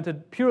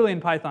implemented purely in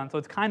Python, so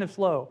it's kind of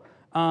slow.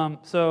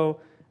 So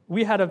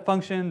we had a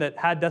function that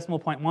had decimal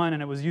point 1,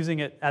 and it was using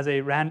it as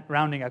a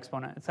rounding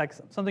exponent. It's like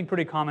something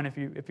pretty common if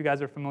you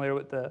guys are familiar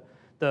with the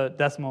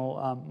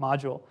decimal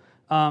module.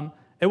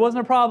 It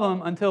wasn't a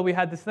problem until we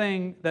had this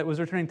thing that was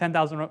returning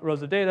 10,000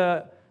 rows of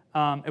data.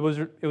 It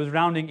was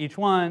rounding each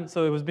one,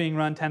 so it was being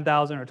run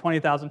 10,000 or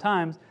 20,000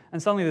 times,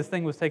 and suddenly this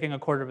thing was taking a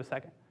quarter of a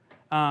second.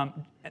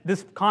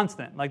 This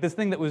constant, like this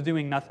thing that was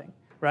doing nothing,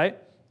 right?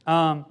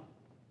 So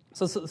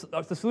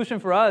the solution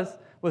for us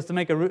was to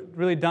make a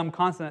really dumb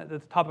constant at the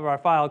top of our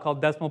file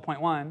called decimal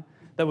point 1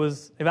 that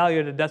was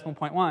evaluated at decimal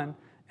point 1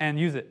 and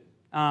use it.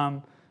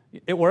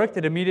 It worked.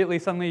 It immediately,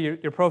 suddenly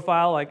your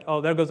profile, like,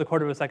 oh, there goes a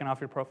quarter of a second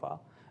off your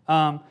profile.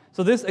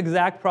 So this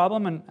exact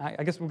problem, and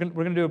I guess we're going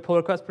to do a pull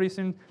request pretty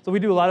soon. So we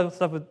do a lot of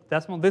stuff with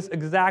decimal. This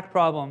exact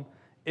problem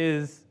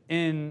is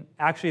in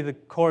actually the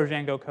core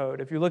Django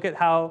code. If you look at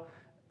how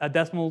a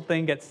decimal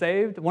thing gets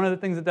saved, one of the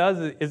things it does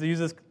is it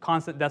uses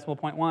constant decimal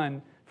point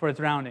 1 for its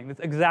rounding. This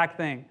exact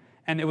thing.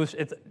 And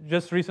it's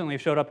just recently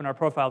showed up in our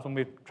profiles when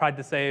we tried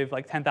to save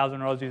like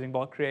 10,000 rows using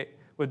bulk create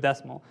with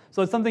decimal.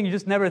 So it's something you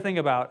just never think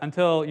about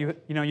until you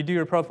do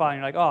your profile and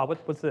you're like, oh,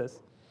 what's this?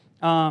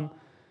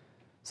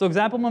 So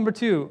example number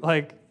 2,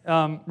 like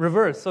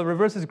reverse. So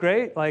reverse is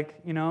great.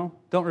 Like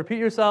don't repeat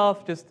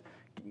yourself. Just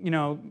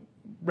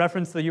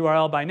reference the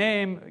URL by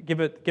name, give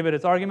it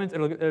its arguments,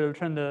 it'll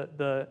return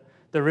the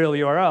real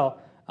URL.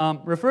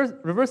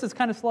 Reverse is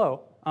kind of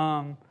slow.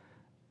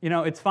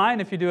 It's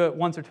fine if you do it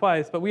once or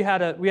twice, but we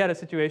had a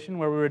situation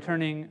where we were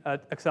returning an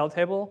Excel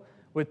table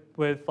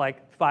with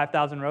like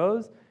 5,000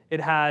 rows. It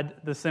had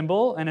the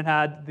symbol and it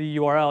had the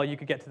URL. You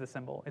could get to the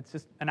symbol. It's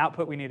just an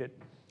output we needed.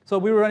 So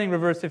we were running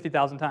reverse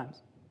 50,000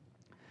 times.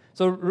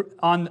 So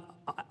on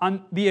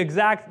the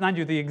exact, mind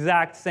you, the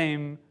exact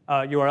same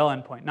URL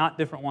endpoint, not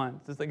different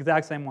ones. It's the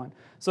exact same one.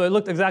 So it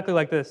looked exactly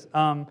like this.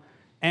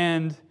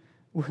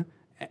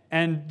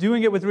 And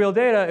doing it with real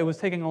data, it was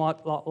taking a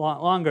lot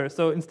longer.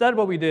 So instead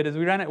what we did is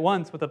we ran it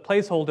once with a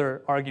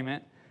placeholder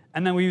argument,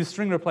 and then we used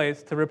string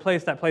replace to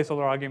replace that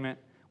placeholder argument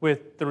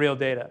with the real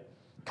data.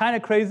 Kind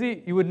of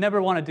crazy. You would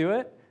never want to do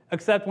it,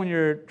 except when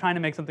you're trying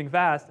to make something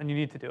fast and you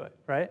need to do it,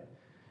 right?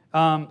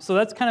 So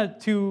that's kind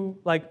of two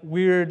like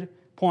weird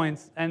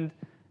points. And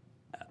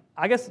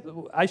I guess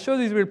I show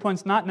these weird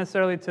points not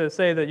necessarily to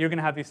say that you're going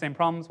to have these same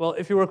problems. Well,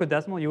 if you work with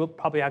decimal, you will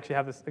probably actually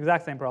have this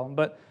exact same problem.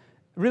 But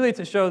really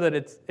to show that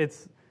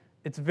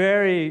it's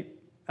very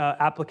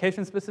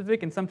application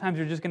specific, and sometimes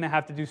you're just going to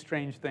have to do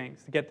strange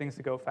things to get things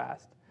to go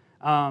fast.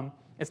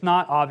 It's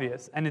not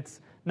obvious, and it's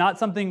not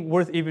something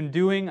worth even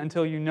doing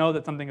until you know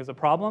that something is a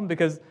problem,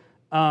 because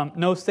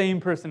no sane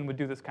person would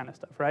do this kind of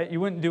stuff, right? You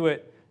wouldn't do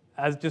it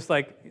as just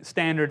like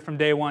standard from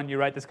day one. You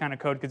write this kind of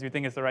code because you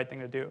think it's the right thing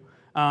to do.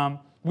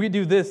 We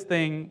do this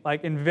thing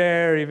like in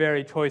very,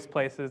 very choice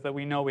places that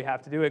we know we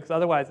have to do it, because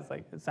otherwise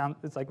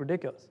it's like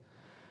ridiculous.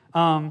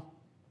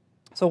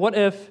 So what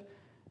if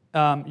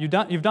you've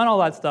done all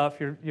that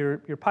stuff?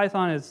 Your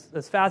Python is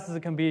as fast as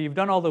it can be. You've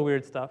done all the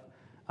weird stuff.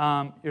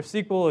 Your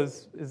SQL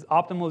is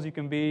optimal as you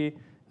can be,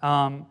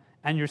 and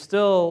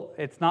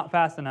it's not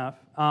fast enough.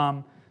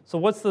 So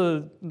what's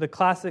the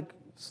classic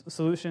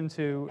solution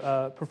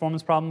to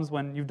performance problems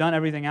when you've done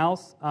everything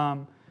else?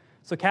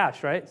 So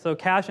cache, right? So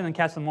cache and then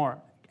cache some more.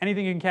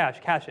 Anything you can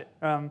cache it.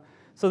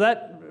 So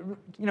that,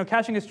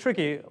 caching is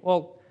tricky.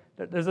 Well,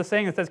 there's a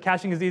saying that says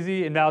caching is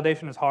easy and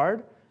validation is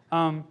hard.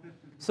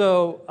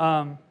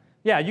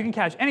 Yeah, you can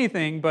cache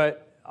anything,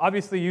 but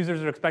obviously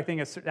users are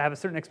expecting to have a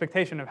certain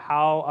expectation of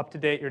how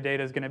up-to-date your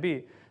data is going to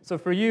be. So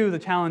for you, the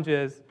challenge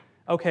is,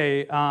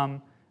 okay,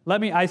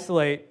 let me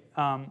isolate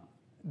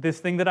this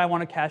thing that I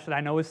want to cache that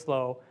I know is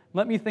slow.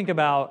 Let me think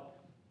about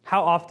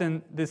how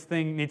often this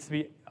thing needs to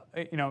be,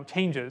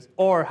 changes,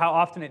 or how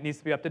often it needs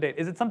to be up to date.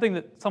 Is it something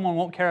that someone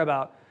won't care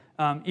about,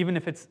 even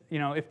if it's,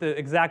 if the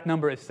exact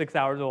number is 6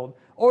 hours old,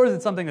 or is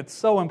it something that's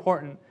so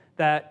important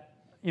that,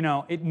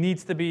 it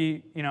needs to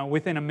be,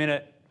 within a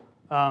minute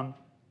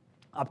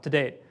up to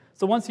date?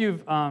 So once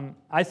you've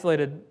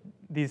isolated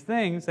these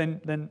things,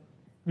 then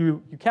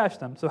you cache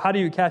them. So how do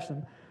you cache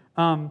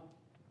them?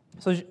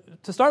 So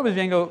to start with,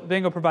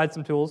 Django provides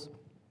some tools.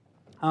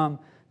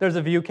 There's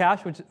a view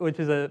cache, which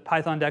is a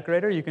Python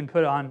decorator. You can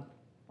put on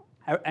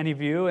any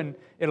view, and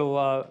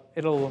it'll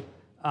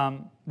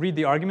read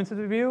the arguments of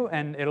the view,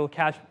 and it'll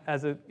cache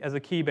as a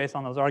key based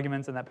on those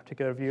arguments in that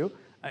particular view.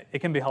 It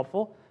can be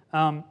helpful.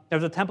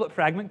 There's a template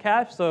fragment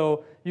cache,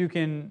 so you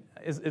can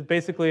it's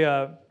basically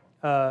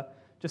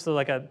just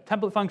like a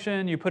template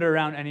function. You put it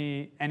around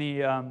any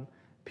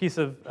piece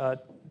of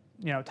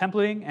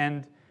templating,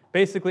 and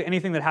basically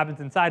anything that happens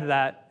inside of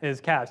that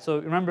is cached. So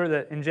remember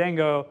that in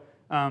Django,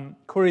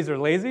 queries are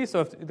lazy,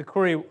 so if the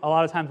query a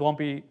lot of times won't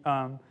be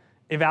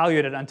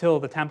evaluated until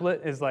the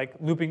template is like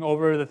looping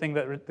over the thing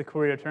that the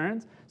query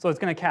returns. So it's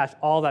going to cache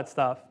all that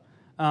stuff.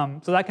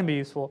 So that can be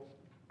useful.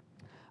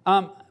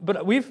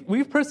 But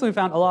we've personally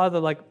found a lot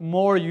of the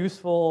more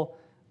useful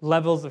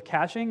levels of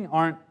caching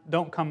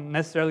don't come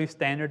necessarily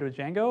standard with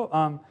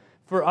Django.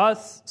 For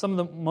us, some of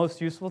the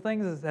most useful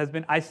things has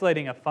been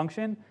isolating a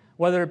function,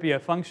 whether it be a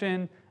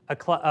function,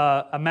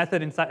 a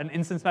method inside an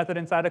instance method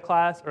inside a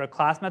class, or a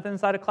class method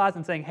inside a class,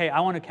 and saying, hey, I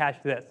want to cache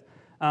this.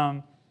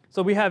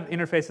 So we have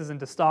interfaces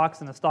into stocks,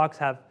 and the stocks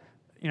have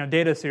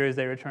data series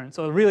they return.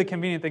 So a really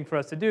convenient thing for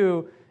us to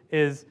do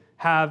is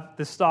have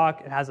the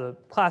stock. It has a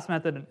class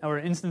method or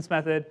an instance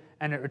method,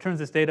 and it returns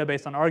this data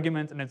based on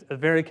arguments, and it's a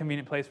very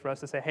convenient place for us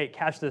to say, hey,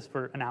 cache this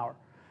for an hour.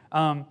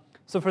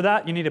 So for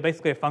that, you need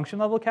basically a function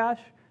level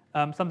cache,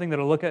 something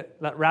that'll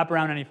wrap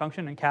around any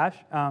function and cache.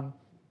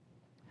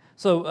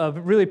 So a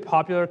really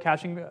popular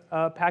caching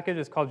package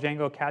is called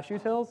Django Cache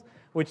Utils,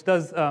 which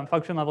does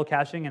function level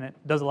caching, and it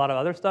does a lot of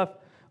other stuff.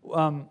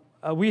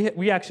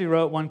 We actually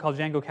wrote one called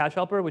Django Cache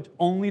Helper, which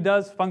only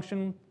does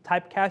function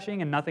type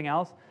caching and nothing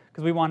else,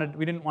 because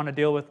we didn't want to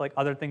deal with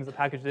other things the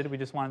package did. We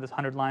just wanted this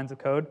 100 lines of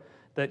code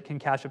that can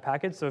cache a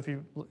package. So if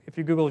you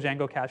Google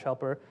Django Cache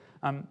Helper,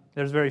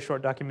 there's very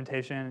short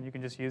documentation, and you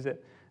can just use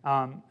it.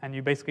 And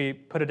you basically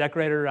put a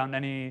decorator around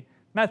any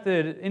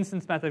method,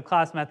 instance method,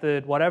 class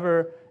method,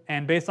 whatever,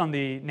 and based on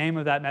the name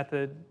of that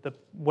method,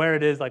 where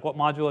it is, what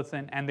module it's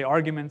in, and the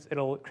arguments,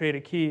 it'll create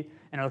a key,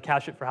 and it'll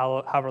cache it for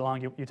however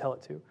long you tell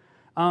it to.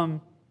 And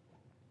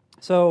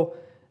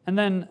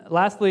then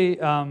lastly,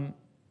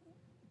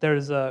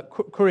 there's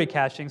query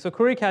caching. So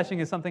query caching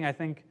is something I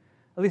think,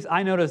 at least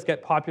I noticed,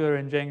 get popular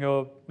in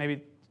Django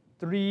maybe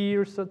 3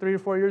 or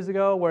 4 years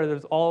ago, where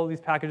there's all of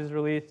these packages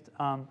released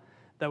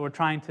that were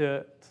trying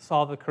to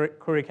solve the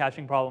query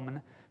caching problem.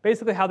 And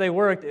basically how they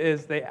worked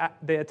is they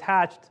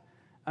attached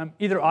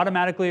either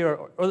automatically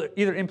or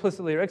either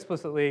implicitly or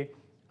explicitly,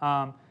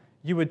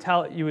 you would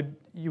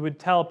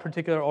tell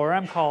particular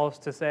ORM calls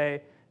to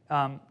say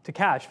to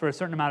cache for a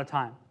certain amount of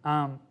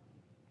time.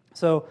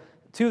 So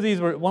 2 of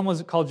these were, one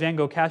was called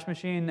Django Cache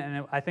Machine,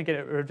 and I think it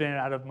originated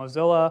out of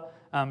Mozilla.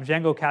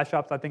 Django Cache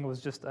Ops, I think it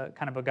was just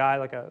kind of a guy,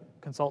 like a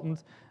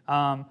consultant.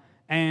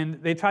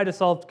 And they tried to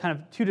solve kind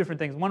of 2 different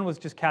things. One was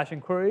just caching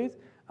queries.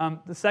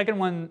 The second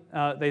one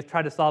they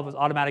tried to solve was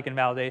automatic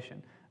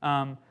invalidation.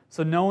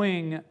 So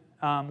knowing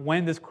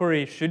when this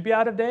query should be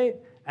out of date,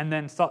 and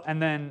then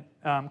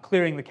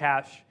clearing the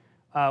cache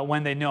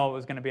when they know it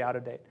was going to be out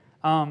of date.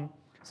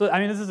 So I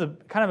mean, this is a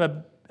kind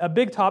of a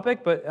big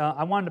topic, but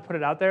I wanted to put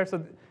it out there.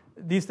 So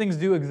these things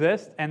do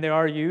exist, and they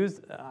are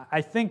used.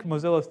 I think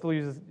Mozilla still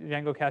uses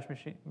Django Cache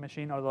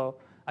Machine, although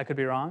I could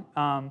be wrong.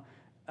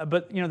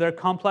 But they're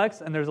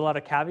complex, and there's a lot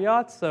of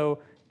caveats. So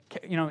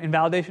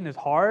invalidation is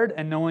hard,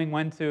 and knowing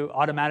when to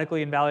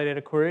automatically invalidate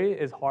a query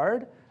is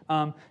hard.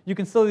 You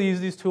can still use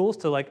these tools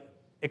to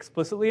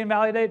explicitly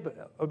invalidate,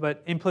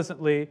 but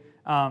implicitly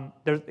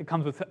it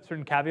comes with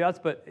certain caveats,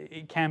 but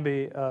it can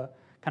be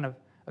kind of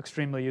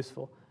extremely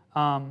useful.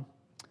 And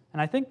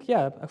I think,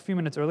 yeah, a few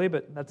minutes early,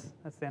 but that's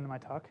the end of my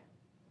talk.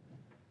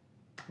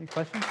 Any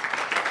questions?